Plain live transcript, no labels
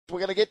We're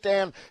going to get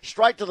down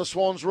straight to the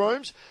Swans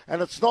rooms,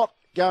 and it's not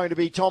going to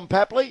be Tom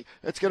Papley.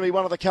 It's going to be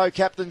one of the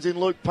co-captains in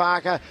Luke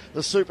Parker,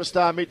 the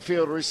superstar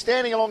midfielder, who's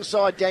standing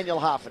alongside Daniel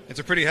Harford. It's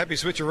a pretty happy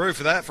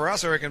switcheroo for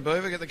us, I reckon,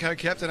 Beaver. Get the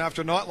co-captain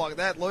after a night like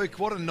that. Luke,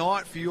 what a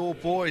night for your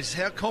boys.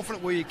 How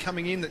confident were you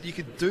coming in that you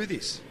could do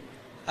this?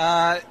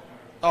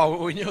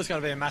 We knew it was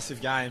going to be a massive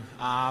game,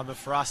 but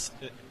for us,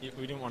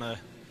 we didn't want to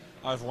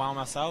overwhelm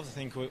ourselves. I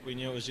think we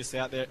knew it was just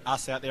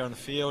us out there on the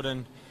field,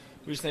 and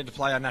we just need to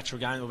play our natural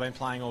game that we've been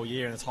playing all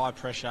year, and it's high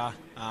pressure,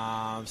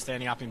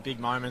 standing up in big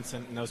moments,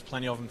 and there was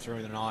plenty of them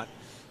through the night.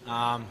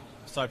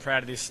 So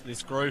proud of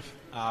this group,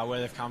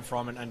 where they've come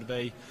from, and to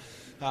be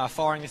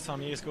firing this time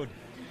of year is good.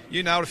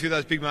 You nailed a few of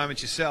those big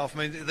moments yourself.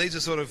 I mean, these are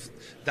sort of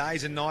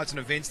days and nights and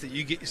events that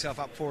you get yourself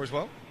up for as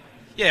well?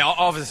 Yeah,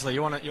 obviously,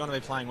 you want to be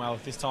playing well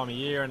this time of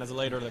year, and as a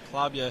leader of the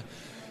club,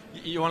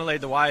 you want to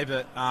lead the way,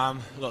 but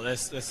look,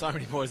 there's so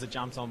many boys that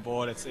jumped on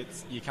board.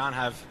 You can't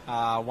have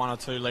one or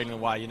two leading the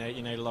way. You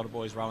need a lot of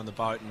boys rowing the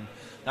boat, and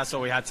that's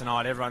what we had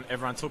tonight.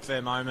 Everyone took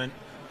their moment,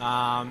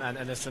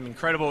 and there's some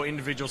incredible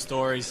individual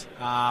stories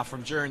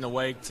from during the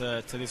week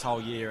to this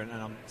whole year, and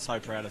I'm so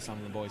proud of some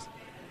of the boys.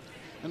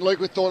 And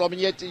Luke, we thought,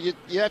 you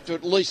have to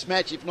at least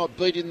match, if not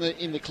beat in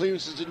the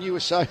clearances, and you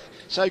were so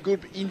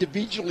good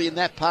individually in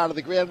that part of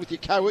the ground with your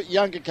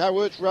younger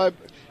cohorts,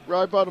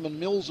 Rowbottom and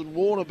Mills and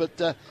Warner,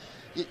 but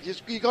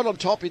you got on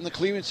top in the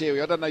clearance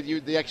area. I don't know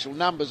the actual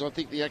numbers. I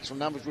think the actual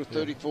numbers were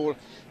 34.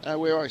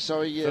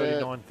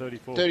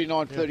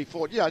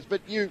 39-34. Yeah,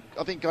 but you,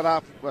 I think, got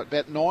up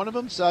about 9 of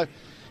them. So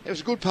it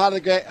was a good part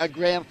of the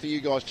ground for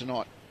you guys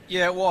tonight.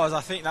 Yeah, it was.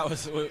 I think that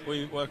was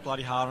we worked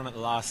bloody hard on it the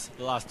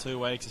last 2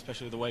 weeks,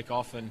 especially the week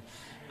off, and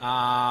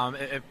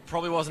it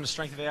probably wasn't a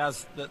strength of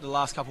ours the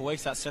last couple of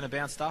weeks, that centre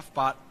bounce stuff.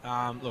 But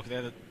look,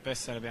 they're the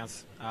best centre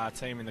bounce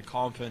team in the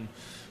comp, and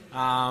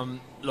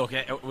look,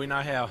 we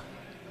know how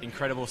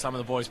incredible some of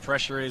the boys'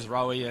 pressure is,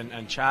 Rowie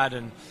and Chad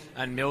and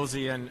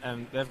Millsy,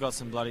 and they've got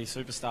some bloody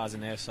superstars in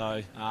there. So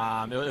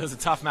it was a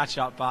tough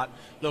matchup, but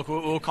look, we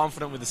were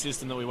confident with the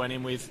system that we went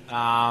in with,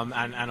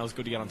 and it was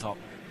good to get on top.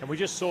 And we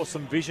just saw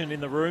some vision in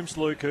the rooms,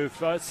 Luke, who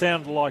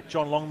sounded like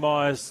John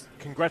Longmire's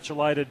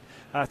congratulated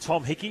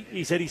Tom Hickey.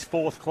 He's at his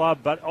 4th club,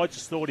 but I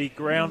just thought he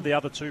ground the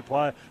other 2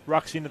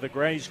 rucks into the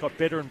ground. He just got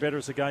better and better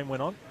as the game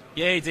went on.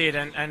 Yeah, he did,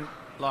 and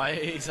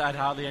like, he's had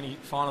hardly any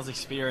finals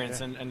experience,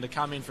 and to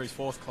come in for his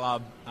 4th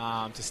club,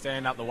 to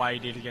stand up the way he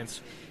did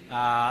against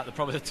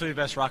probably the 2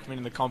 best ruckmen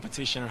in the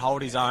competition and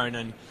hold his own,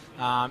 and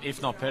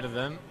if not better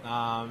than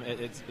them,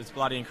 it's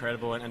bloody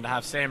incredible. And to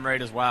have Sam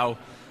Reid as well,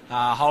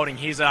 holding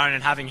his own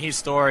and having his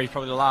story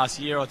probably the last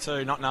year or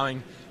two, not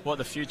knowing what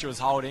the future was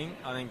holding,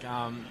 I think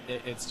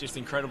it's just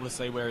incredible to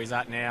see where he's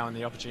at now and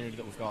the opportunity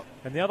that we've got.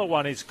 And the other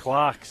one is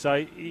Clark,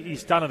 so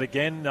he's done it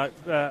again.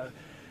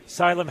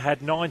 Salem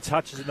had 9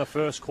 touches in the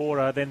first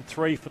quarter, then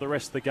 3 for the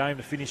rest of the game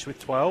to finish with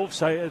 12.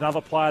 So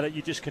another player that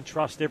you just can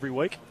trust every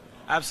week.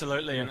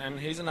 Absolutely, and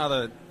he's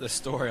the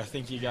story. I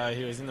think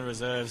he was in the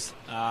reserves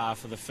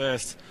for the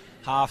first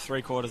half,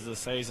 3 quarters of the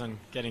season,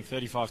 getting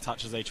 35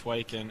 touches each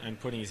week and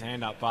putting his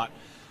hand up. But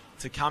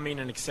to come in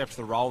and accept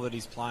the role that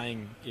he's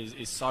playing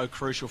is so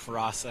crucial for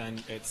us,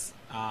 and it's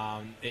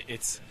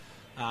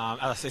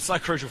so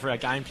crucial for our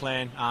game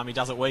plan. He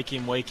does it week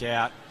in, week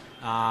out.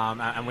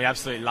 And we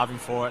absolutely love him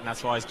for it, and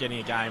that's why he's getting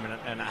a game,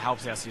 and it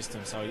helps our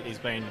system. So he's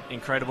been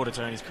incredible to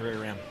turn his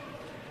career around.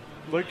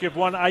 Luke, you've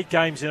won 8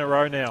 games in a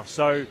row now,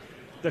 so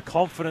the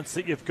confidence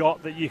that you've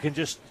got that you can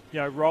just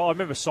roll. I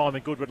remember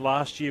Simon Goodwin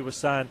last year was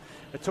saying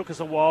it took us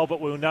a while,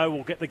 but we'll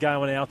get the game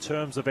on our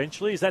terms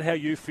eventually. Is that how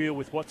you feel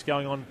with what's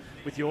going on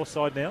with your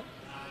side now?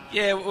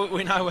 Yeah,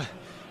 we know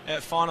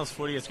at finals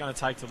footy it's going to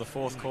take to the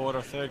 4th quarter,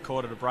 3rd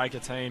quarter to break a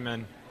team,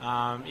 and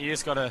you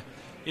just got to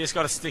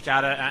stick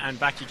at it and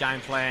back your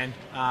game plan,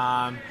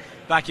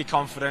 back your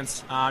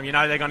confidence.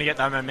 They're going to get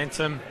that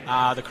momentum.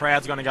 The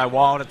crowd's going to go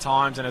wild at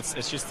times, and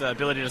it's just the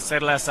ability to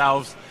settle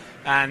ourselves.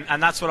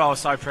 And that's what I was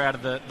so proud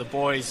of the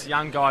boys,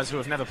 young guys who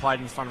have never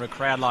played in front of a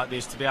crowd like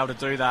this, to be able to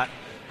do that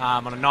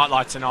on a night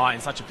like tonight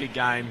in such a big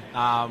game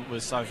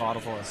was so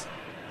vital for us.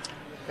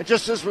 And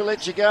just as we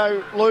let you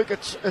go, Luke,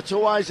 it's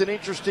always an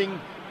interesting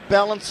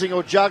balancing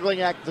or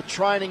juggling act, the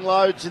training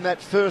loads in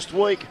that first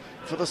week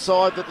for the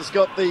side that has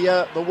got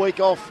the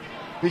week off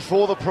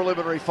before the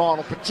preliminary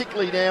final,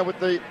 particularly now with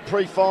the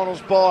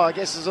pre-finals bye. I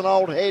guess as an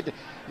old head,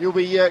 you'll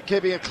be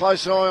keeping a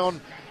close eye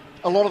on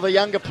a lot of the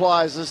younger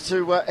players as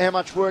to how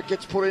much work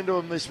gets put into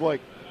them this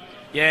week.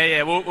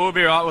 Yeah, we'll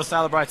be right. We'll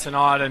celebrate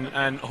tonight,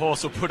 and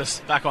Horse will put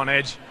us back on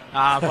edge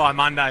by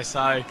Monday.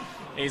 So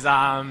he's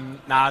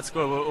it's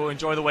good. We'll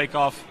enjoy the week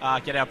off,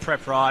 get our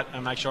prep right,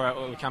 and make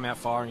sure we come out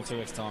firing in 2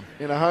 weeks' time.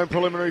 In a home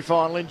preliminary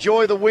final.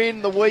 Enjoy the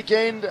win, the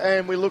weekend,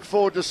 and we look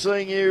forward to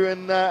seeing you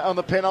on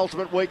the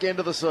penultimate weekend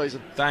of the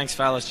season. Thanks,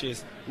 fellas.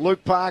 Cheers.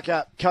 Luke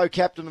Parker,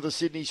 co-captain of the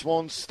Sydney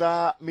Swans,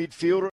 star midfielder.